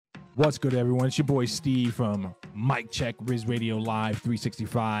What's good, everyone? It's your boy Steve from Mic Check Riz Radio Live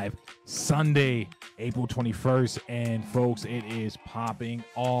 365, Sunday, April 21st. And folks, it is popping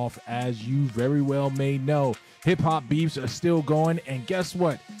off, as you very well may know. Hip-hop beefs are still going, and guess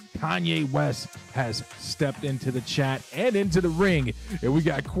what? Kanye West has stepped into the chat and into the ring, and we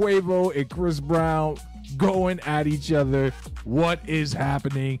got Quavo and Chris Brown going at each other. What is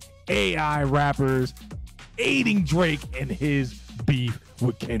happening? AI rappers aiding Drake and his beef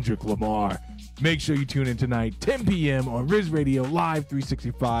with Kendrick Lamar. Make sure you tune in tonight, 10 p.m. on Riz Radio Live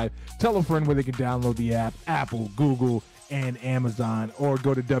 365. Tell a friend where they can download the app, Apple, Google, and Amazon, or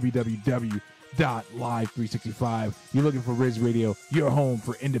go to www.live365. You're looking for Riz Radio, your home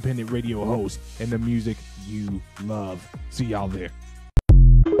for independent radio hosts and the music you love. See y'all there.